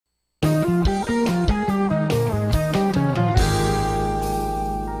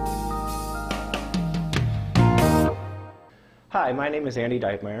Hi, my name is Andy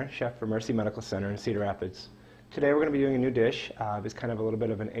Deitmeyer, chef for Mercy Medical Center in Cedar Rapids. Today we're going to be doing a new dish. It's kind of a little bit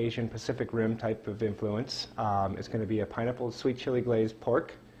of an Asian Pacific Rim type of influence. It's going to be a pineapple sweet chili glazed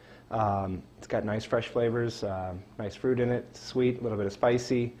pork. It's got nice fresh flavors, nice fruit in it, sweet, a little bit of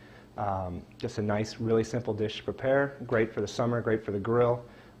spicy. Just a nice, really simple dish to prepare. Great for the summer, great for the grill.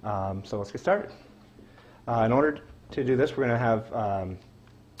 So let's get started. In order to do this, we're going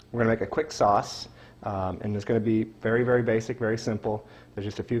to make a quick sauce. And it's going to be very, very basic, very simple. There's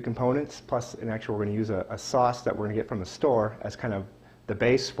just a few components, plus in actual we're going to use a sauce that we're going to get from the store as kind of the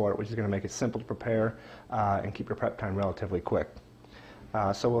base for it, which is going to make it simple to prepare and keep your prep time relatively quick.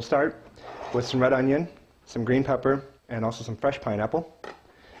 So we'll start with some red onion, some green pepper, and also some fresh pineapple.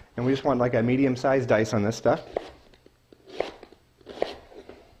 And we just want like a medium-sized dice on this stuff.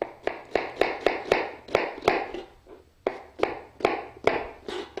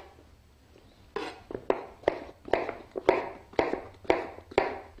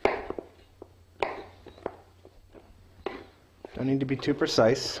 Don't need to be too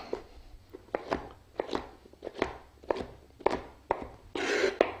precise.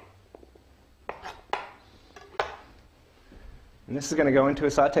 And this is going to go into a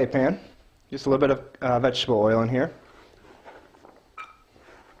sauté pan. Just a little bit of vegetable oil in here.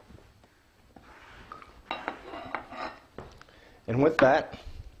 And with that,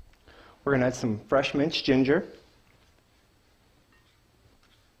 we're going to add some fresh minced ginger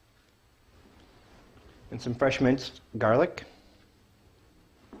and some fresh minced garlic.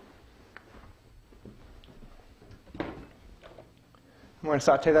 I'm going to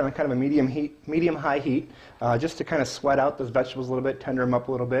saute that on kind of a medium-high heat, just to kind of sweat out those vegetables a little bit, tender them up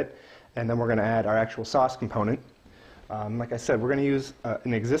a little bit, and then we're going to add our actual sauce component. Like I said, we're going to use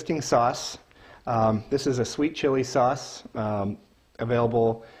an existing sauce. This is a sweet chili sauce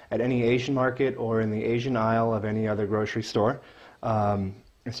available at any Asian market or in the Asian aisle of any other grocery store.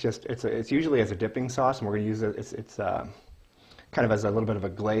 It's usually as a dipping sauce, and we're going to use it. It's kind of as a little bit of a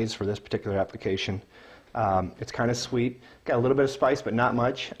glaze for this particular application. It's kind of sweet, got a little bit of spice, but not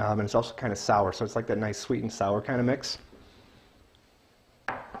much, and it's also kind of sour, so it's like that nice sweet and sour kind of mix.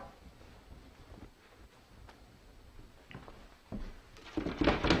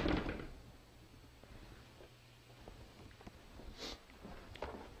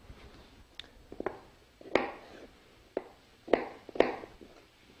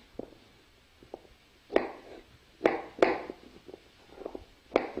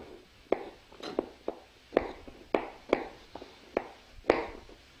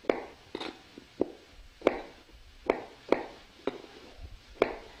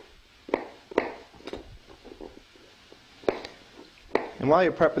 And while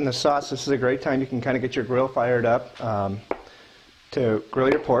you're prepping the sauce, this is a great time you can kind of get your grill fired up to grill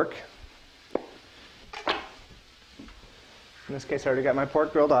your pork. In this case, I already got my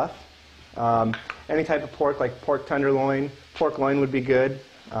pork grilled off. Any type of pork, like pork tenderloin, pork loin would be good.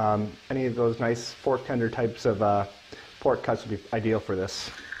 Any of those nice fork tender types of pork cuts would be ideal for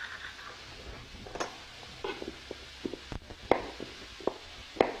this.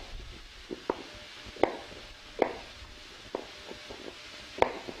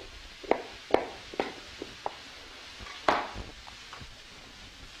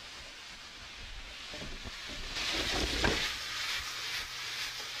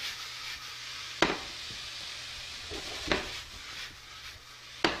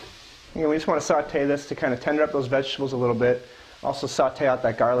 And we just want to saute this to kind of tender up those vegetables a little bit. Also saute out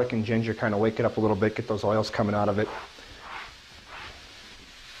that garlic and ginger, kind of wake it up a little bit, get those oils coming out of it.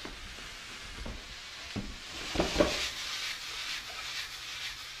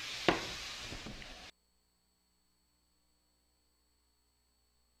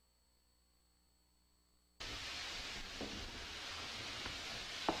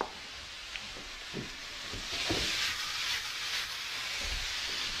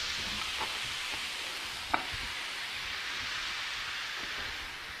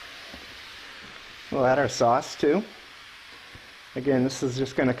 We'll add our sauce too. Again, this is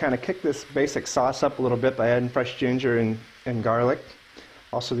just going to kind of kick this basic sauce up a little bit by adding fresh ginger and garlic.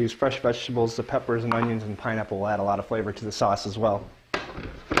 Also these fresh vegetables, the peppers and onions and pineapple will add a lot of flavor to the sauce as well.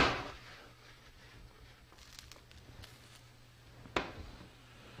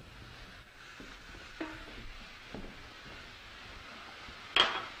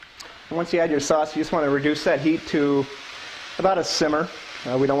 And once you add your sauce, you just want to reduce that heat to about a simmer.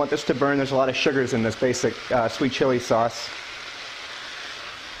 We don't want this to burn. There's a lot of sugars in this basic sweet chili sauce.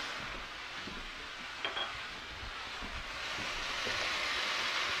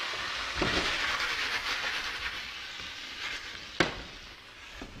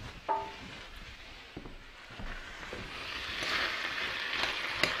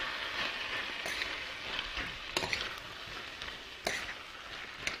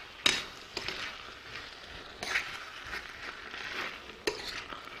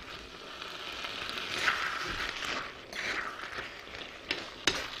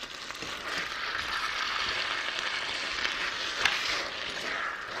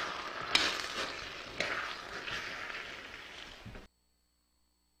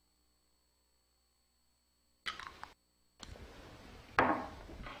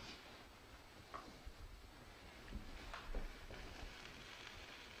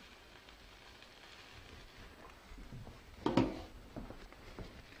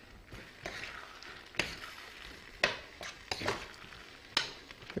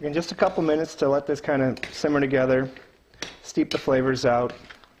 Again, just a couple minutes to let this kind of simmer together, steep the flavors out,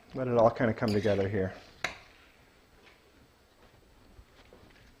 let it all kind of come together here.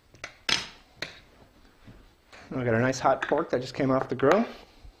 We've got our nice hot pork that just came off the grill.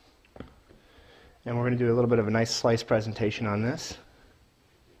 And we're going to do a little bit of a nice slice presentation on this.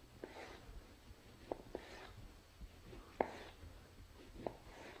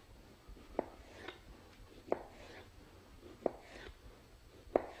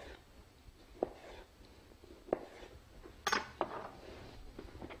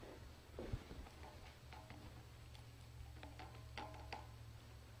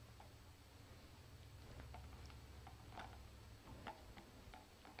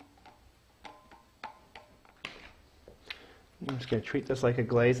 I'm just going to treat this like a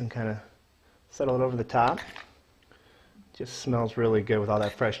glaze and kind of settle it over the top. Just smells really good with all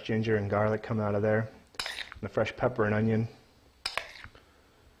that fresh ginger and garlic coming out of there, and the fresh pepper and onion.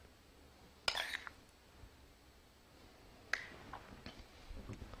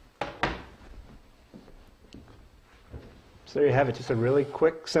 So there you have it, just a really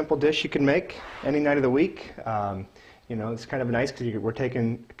quick, simple dish you can make any night of the week. You know, it's kind of nice because we're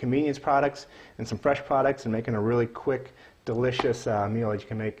taking convenience products and some fresh products and making a really quick, delicious meal that you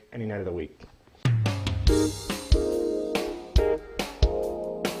can make any night of the week.